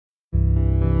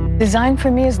Design for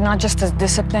me is not just a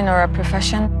discipline or a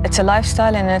profession. It's a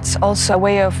lifestyle, and it's also a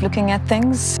way of looking at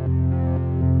things.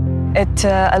 It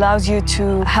allows you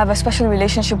to have a special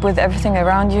relationship with everything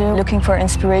around you, looking for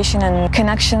inspiration and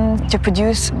connection to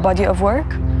produce a body of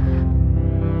work.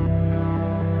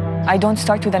 I don't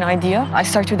start with an idea. I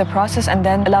start with a process and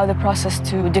then allow the process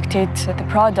to dictate the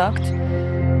product.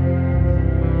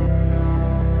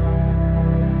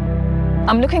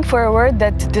 I'm looking for a word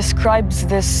that describes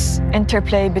this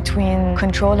interplay between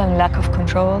control and lack of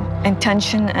control,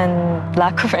 intention and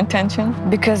lack of intention,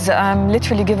 because I'm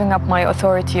literally giving up my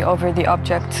authority over the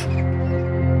object.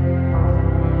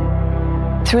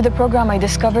 Through the program, I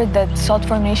discovered that salt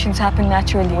formations happen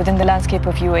naturally within the landscape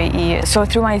of UAE. So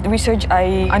through my research,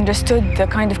 I understood the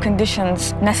kind of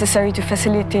conditions necessary to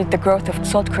facilitate the growth of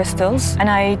salt crystals, and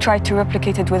I tried to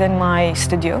replicate it within my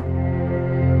studio.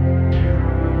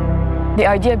 The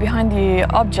idea behind the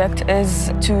object is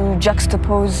to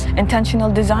juxtapose intentional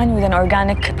design with an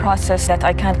organic process that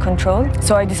I can't control.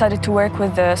 So I decided to work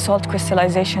with the salt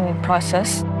crystallization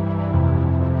process.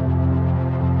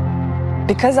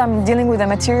 Because I'm dealing with a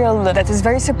material that is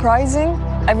very surprising,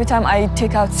 every time I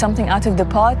take out something out of the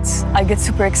pot, I get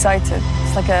super excited.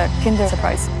 It's like a Kinder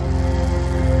surprise.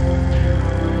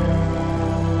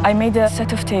 I made a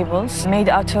set of tables made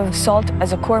out of salt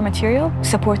as a core material,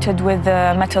 supported with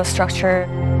a metal structure.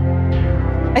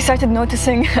 I started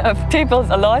noticing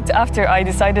tables a lot after I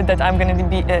decided that I'm going to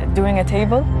be doing a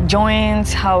table.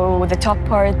 Joints, how the top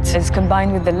part is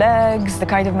combined with the legs, the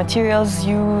kind of materials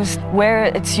used, where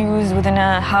it's used within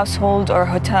a household or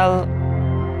hotel.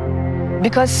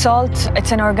 Because salt,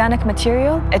 it's an organic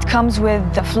material, it comes with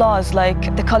the flaws,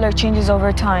 like the color changes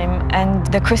over time and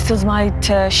the crystals might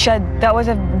shed. That was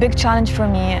a big challenge for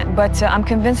me, but I'm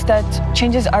convinced that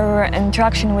changes our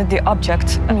interaction with the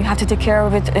object, and you have to take care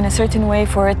of it in a certain way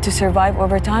for it to survive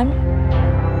over time.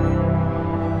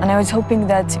 And I was hoping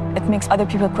that it makes other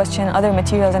people question other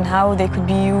materials and how they could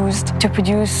be used to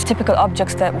produce typical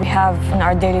objects that we have in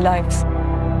our daily lives.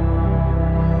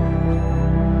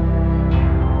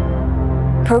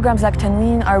 Programs like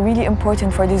Tanween are really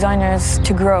important for designers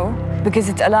to grow because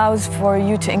it allows for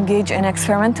you to engage in an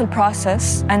experimental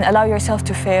process and allow yourself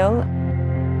to fail.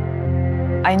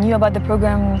 I knew about the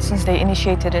program since they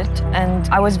initiated it, and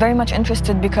I was very much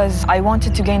interested because I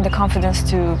wanted to gain the confidence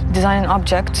to design an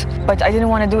object, but I didn't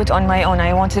want to do it on my own.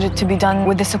 I wanted it to be done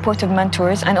with the support of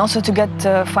mentors and also to get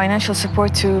financial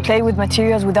support to play with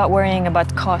materials without worrying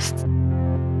about cost.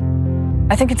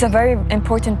 I think it's a very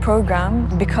important program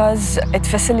because it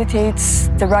facilitates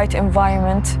the right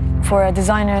environment for a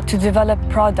designer to develop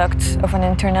products of an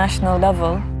international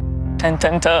level. Dun,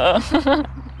 dun,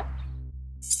 dun.